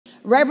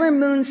Reverend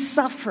Moon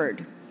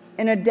suffered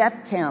in a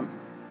death camp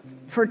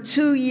for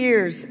 2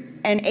 years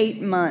and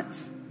 8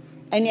 months,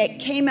 and yet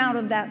came out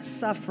of that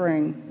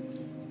suffering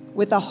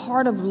with a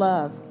heart of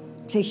love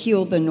to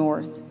heal the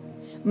North.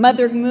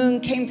 Mother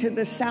Moon came to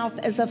the South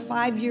as a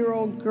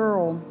 5-year-old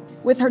girl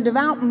with her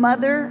devout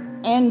mother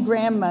and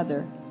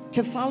grandmother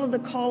to follow the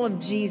call of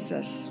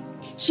Jesus.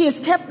 She has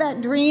kept that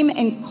dream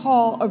and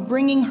call of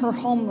bringing her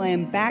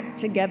homeland back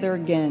together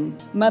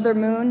again. Mother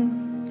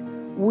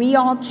Moon, we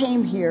all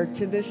came here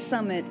to this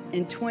summit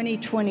in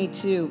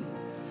 2022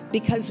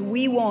 because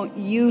we want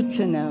you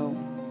to know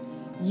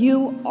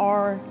you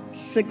are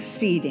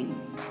succeeding.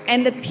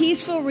 And the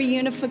peaceful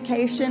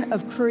reunification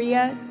of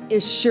Korea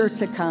is sure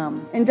to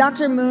come. In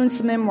Dr.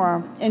 Moon's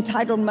memoir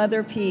entitled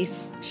Mother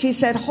Peace, she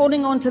said,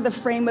 holding on to the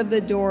frame of the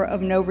door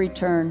of no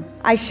return,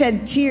 I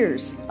shed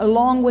tears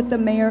along with the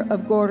mayor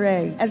of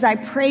Gorée as I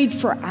prayed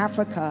for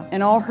Africa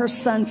and all her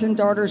sons and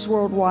daughters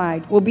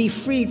worldwide will be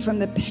freed from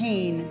the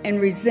pain and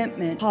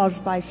resentment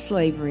caused by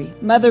slavery.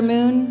 Mother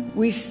Moon,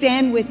 we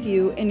stand with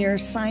you in your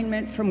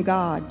assignment from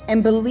God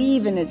and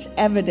believe in its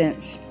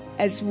evidence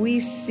as we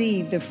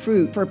see the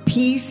fruit for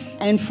peace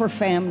and for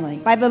family.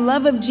 By the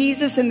love of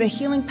Jesus and the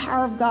healing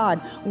power of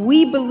God,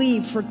 we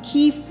believe for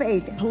key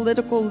faith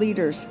political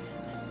leaders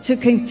to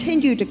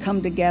continue to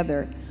come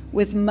together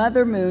with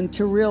Mother Moon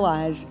to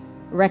realize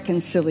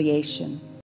reconciliation.